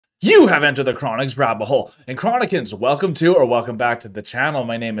You have entered the Chronic's rabbit hole. And Chronicans, welcome to or welcome back to the channel.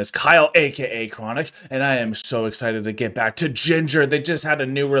 My name is Kyle, aka Chronic, and I am so excited to get back to JINJER. They just had a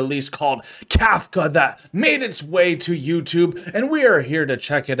new release called Kafka that made its way to YouTube, and we are here to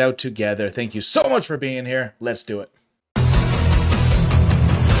check it out together. Thank you so much for being here. Let's do it.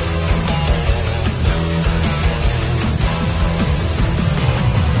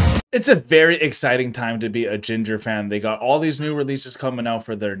 It's a very exciting time to be a JINJER fan. They got all these new releases coming out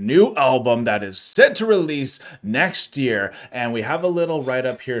for their new album that is set to release next year. And we have a little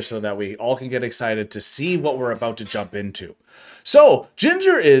write-up here so that we all can get excited to see what we're about to jump into. So,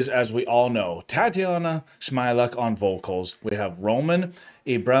 JINJER is, as we all know, Tatiana Shmyluk on vocals. We have Roman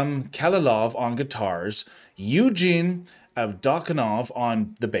Abramkalilov on guitars, Eugene Avdokanov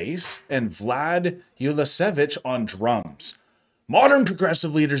on the bass, and Vlad Ulasevich on drums. Modern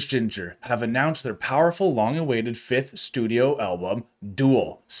progressive leaders JINJER have announced their powerful, long-awaited fifth studio album,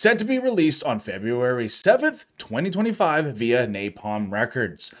 Duel, set to be released on February 7th, 2025 via Napalm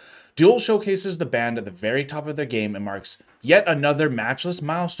Records. Duel showcases the band at the very top of their game and marks yet another matchless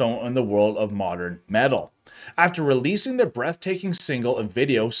milestone in the world of modern metal. After releasing their breathtaking single and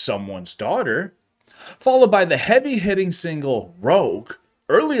video, Someone's Daughter, followed by the heavy-hitting single, Rogue,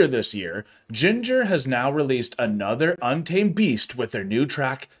 earlier this year, JINJER has now released another untamed beast with their new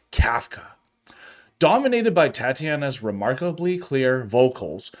track, Kafka. Dominated by Tatiana's remarkably clear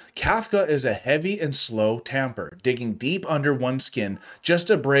vocals, Kafka is a heavy and slow tamper, digging deep under one's skin just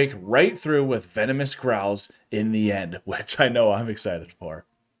to break right through with venomous growls in the end, which I know I'm excited for.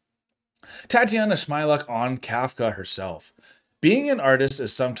 Tatiana Shmyluk on Kafka herself. Being an artist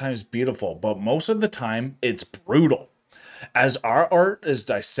is sometimes beautiful, but most of the time, it's brutal. As our art is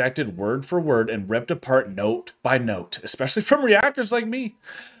dissected word for word and ripped apart note by note, especially from reactors like me,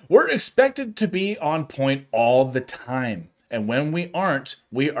 we're expected to be on point all the time. And when we aren't,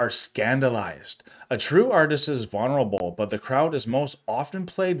 we are scandalized. A true artist is vulnerable, but the crowd is most often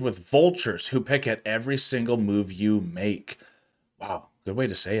played with vultures who pick at every single move you make. Wow. Good way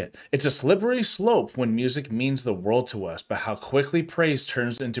to say it. It's a slippery slope when music means the world to us, but how quickly praise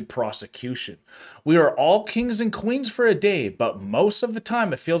turns into prosecution. We are all kings and queens for a day, but most of the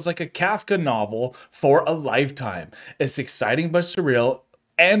time it feels like a Kafka novel for a lifetime. It's exciting but surreal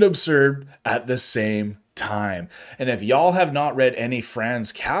and absurd at the same time. And if y'all have not read any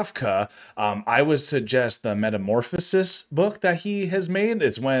Franz Kafka, I would suggest the Metamorphosis book that he has made.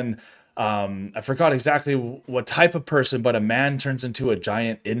 It's when I forgot exactly what type of person, but a man turns into a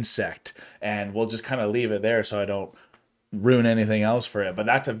giant insect, and we'll just kind of leave it there so I don't ruin anything else for it. But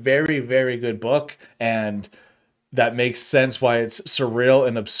that's a very, very good book, and that makes sense why it's surreal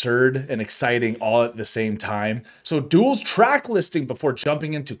and absurd and exciting all at the same time. So Duel's track listing before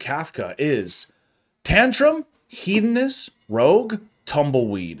jumping into Kafka is Tantrum, Hedonist, Rogue,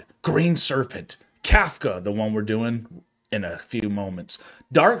 Tumbleweed, Green Serpent, Kafka, the one we're doing in a few moments,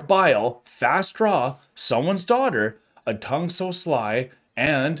 Dark Bile, Fast Draw, Someone's Daughter, A Tongue So Sly,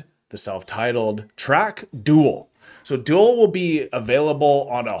 and the self-titled track Duel. So Duel will be available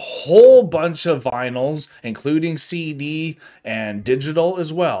on a whole bunch of vinyls, including CD and digital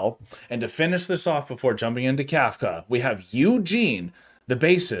as well. And to finish this off before jumping into Kafka, we have Eugene, the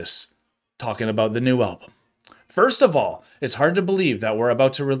bassist, talking about the new album. First of all, it's hard to believe that we're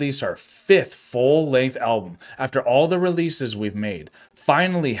about to release our fifth full-length album after all the releases we've made.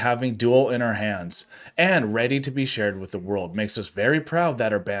 Finally having Duel in our hands and ready to be shared with the world makes us very proud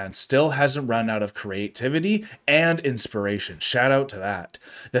that our band still hasn't run out of creativity and inspiration. Shout out to that.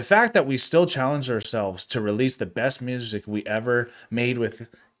 The fact that we still challenge ourselves to release the best music we ever made with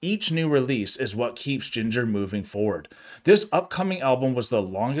each new release is what keeps JINJER moving forward. This upcoming album was the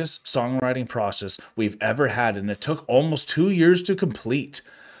longest songwriting process we've ever had, and it took almost 2 years to complete.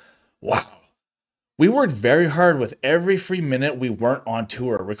 Wow. We worked very hard with every free minute we weren't on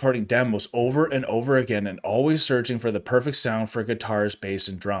tour, recording demos over and over again and always searching for the perfect sound for guitars, bass,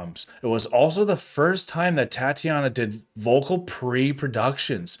 and drums. It was also the first time that Tatiana did vocal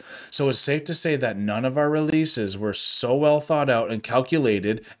pre-productions, so it's safe to say that none of our releases were so well thought out and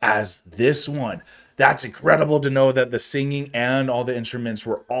calculated as this one. That's incredible to know that the singing and all the instruments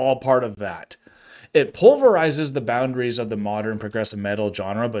were all part of that. It pulverizes the boundaries of the modern progressive metal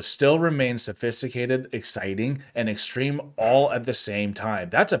genre, but still remains sophisticated, exciting, and extreme all at the same time.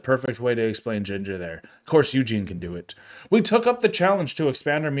 That's a perfect way to explain JINJER there. Of course, Eugene can do it. We took up the challenge to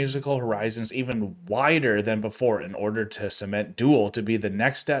expand our musical horizons even wider than before in order to cement Duel to be the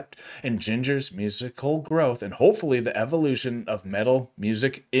next step in JINJER's musical growth and hopefully the evolution of metal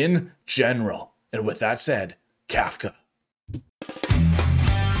music in general. And with that said, Kafka.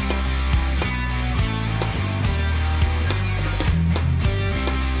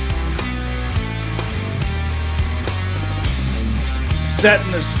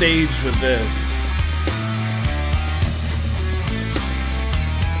 setting the stage with this.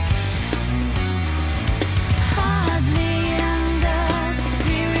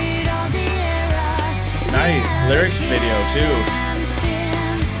 Nice lyric video too.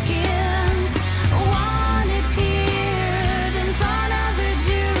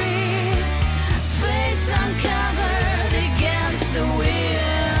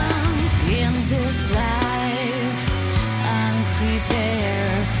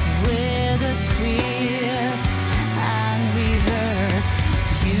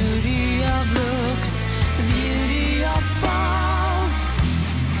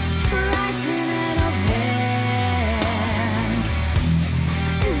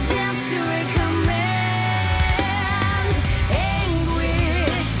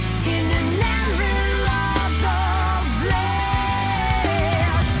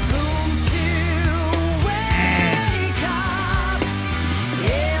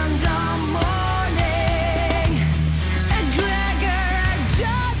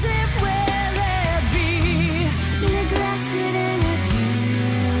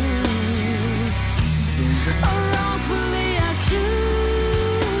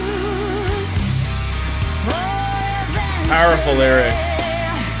 Powerful lyrics.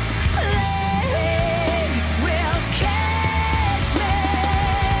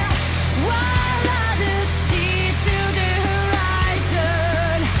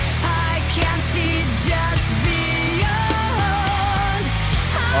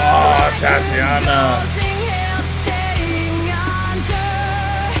 Oh, Tatiana.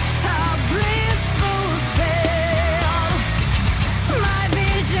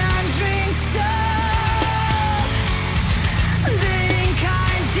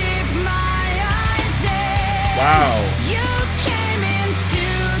 Wow. You came into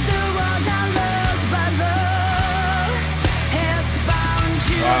the world unloved, but love has found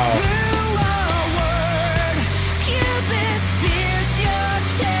you through a word. Cupid pierced your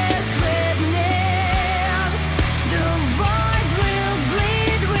chest with nails. The void will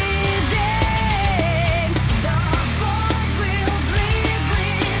bleed within. The void will bleed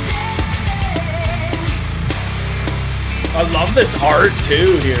within. I love this art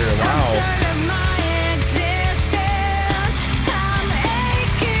too here. Wow.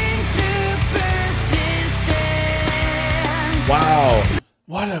 Wow,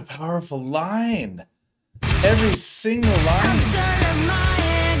 what a powerful line. Every single line.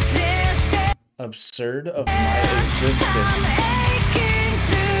 Absurd of my existence.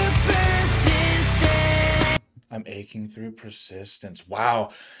 I'm aching through persistence. Wow,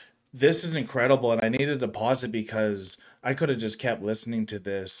 this is incredible, and I needed to pause it because I could have just kept listening to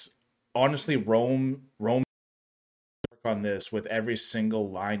this. Honestly, Rome on this with every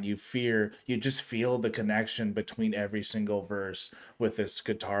single line. You just feel the connection between every single verse with this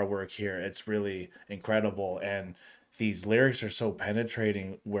guitar work here. It's really incredible, and these lyrics are so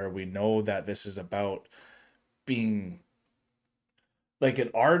penetrating where we know that this is about being like an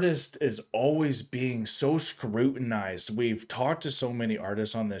artist is always being so scrutinized. We've talked to so many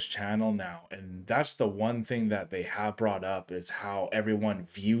artists on this channel now, and that's the one thing that they have brought up is how everyone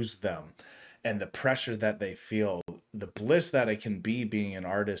views them and the pressure that they feel, the bliss that it can be being an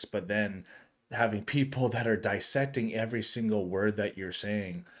artist, but then having people that are dissecting every single word that you're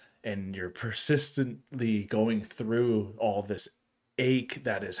saying, and you're persistently going through all this ache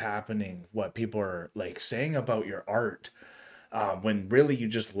that is happening, what people are like saying about your art, when really you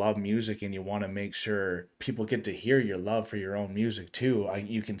just love music and you want to make sure people get to hear your love for your own music too.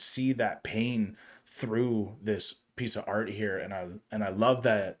 You can see that pain through this piece of art here, and I love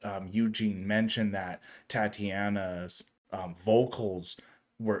that Eugene mentioned that Tatiana's vocals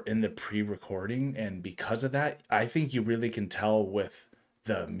were in the pre-recording, and because of that, I think you really can tell with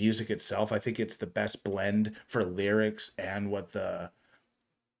the music itself. I think it's the best blend for lyrics and what the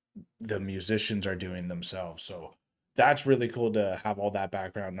musicians are doing themselves. So that's really cool to have all that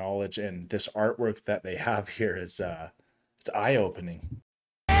background knowledge, and this artwork that they have here is it's eye-opening.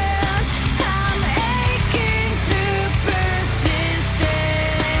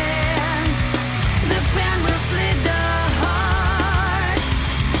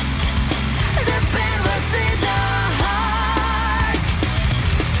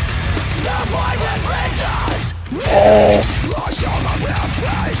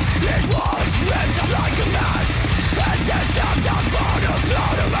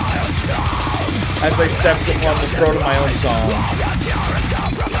 As I stepped upon the throat of my own song.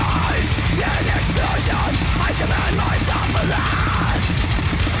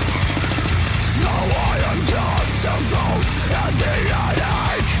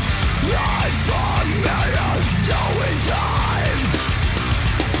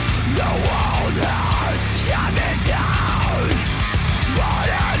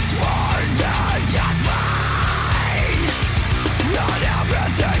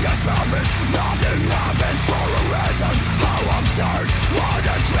 Nothing happens for a reason. How absurd, what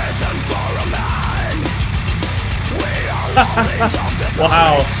a treason for a man. We are lonely to physically.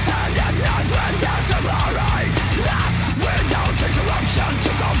 Wow. And at night when there's no glory, left without interruption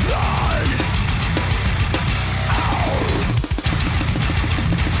to complain.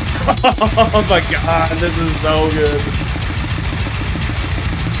 Oh my god, this is so good.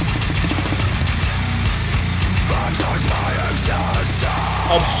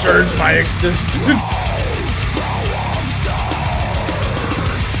 Absurds my existence.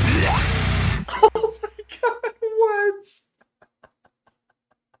 Oh my god,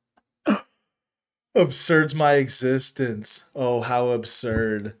 what? Absurds my existence. Oh, how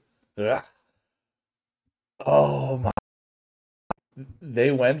absurd. Ugh. Oh my.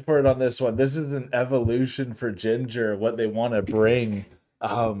 They went for it on this one. This is an evolution for Ginger, what they want to bring.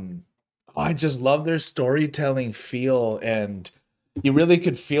 Um, I just love their storytelling feel, and you really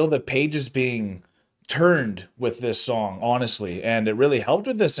could feel the pages being turned with this song, honestly. And it really helped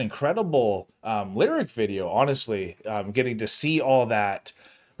with this incredible lyric video, honestly. Getting to see all that,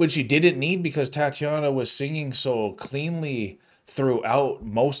 which you didn't need because Tatiana was singing so cleanly throughout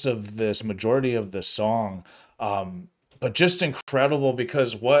most of this majority of the song. Um, but just incredible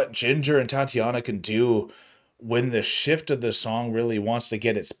because what Ginger and Tatiana can do when the shift of the song really wants to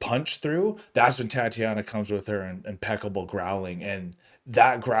get its punch through, that's when Tatiana comes with her impeccable growling. And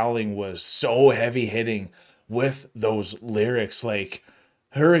that growling was so heavy hitting with those lyrics. Like,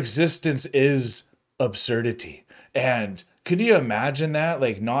 her existence is absurdity. And could you imagine that?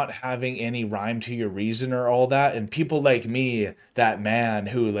 Like, not having any rhyme to your reason or all that? And people like me, that man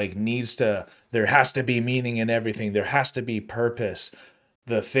who like needs to, there has to be meaning in everything, there has to be purpose.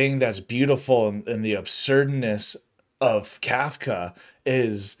 The thing that's beautiful in the absurdness of Kafka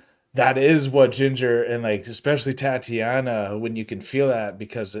is that is what Ginger and like especially Tatiana, when you can feel that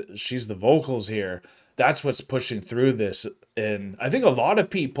because she's the vocals here, that's what's pushing through this. And I think a lot of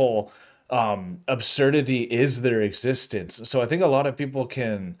people, absurdity is their existence. So I think a lot of people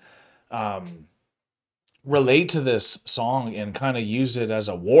can um relate to this song and kind of use it as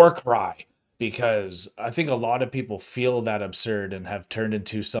a war cry because I think a lot of people feel that absurd and have turned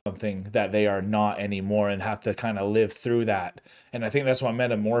into something that they are not anymore and have to kind of live through that. And I think that's what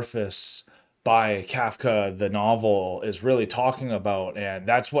Metamorphosis by Kafka, the novel, is really talking about. And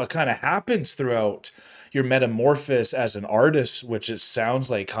that's what kind of happens throughout your metamorphosis as an artist, which it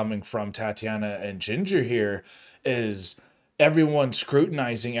sounds like coming from Tatiana and Ginger here, is everyone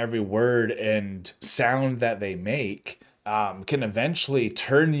scrutinizing every word and sound that they make, can eventually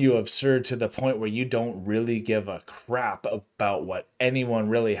turn you absurd to the point where you don't really give a crap about what anyone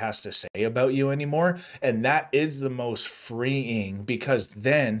really has to say about you anymore. And that is the most freeing because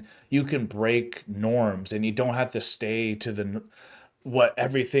then you can break norms and you don't have to stay to the what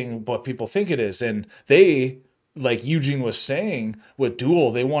people think it is. And they, like Eugene was saying with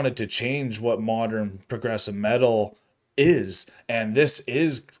Duel, they wanted to change what modern progressive metal is, and this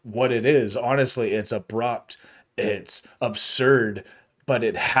is what it is. Honestly, it's abrupt, it's absurd, but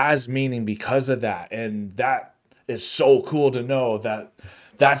it has meaning because of that. And that is so cool to know that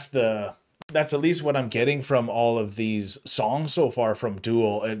that's the that's at least what I'm getting from all of these songs so far from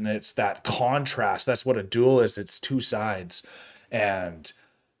Duel. And it's that contrast. That's what a duel is. It's two sides. And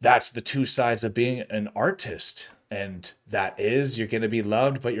that's the two sides of being an artist. And that is, you're going to be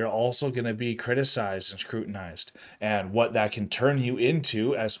loved, but you're also going to be criticized and scrutinized. And what that can turn you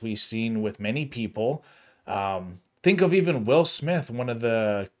into, as we've seen with many people. Think of even Will Smith, one of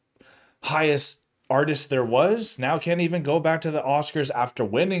the highest artist there was, now can't even go back to the Oscars after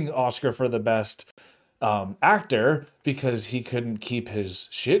winning Oscar for the best actor because he couldn't keep his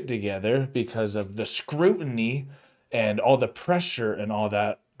shit together because of the scrutiny and all the pressure and all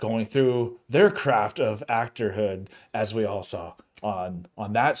that going through their craft of actorhood, as we all saw on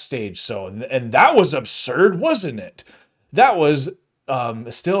that stage. So, and that was absurd, wasn't it? That was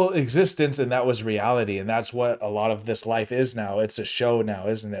still existence, and that was reality. And that's what a lot of this life is now. It's a show now,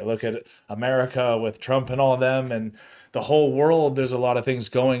 isn't it? Look at America with Trump and all of them, and the whole world. There's a lot of things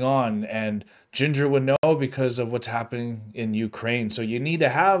going on, and Ginger would know because of what's happening in Ukraine. So you need to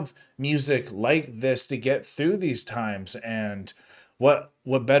have music like this to get through these times. And what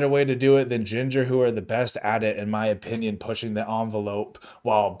better way to do it than Ginger, who are the best at it, in my opinion, pushing the envelope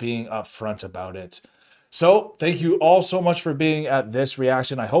while being upfront about it. So thank you all so much for being at this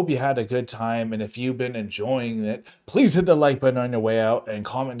reaction. I hope you had a good time. And if you've been enjoying it, please hit the like button on your way out and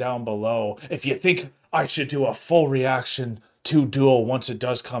comment down below if you think I should do a full reaction to Duel once it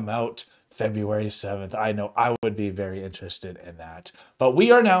does come out February 7th. I know I would be very interested in that. But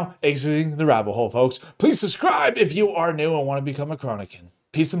we are now exiting the rabbit hole, folks. Please subscribe if you are new and want to become a Chronican.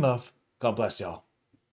 Peace and love. God bless y'all.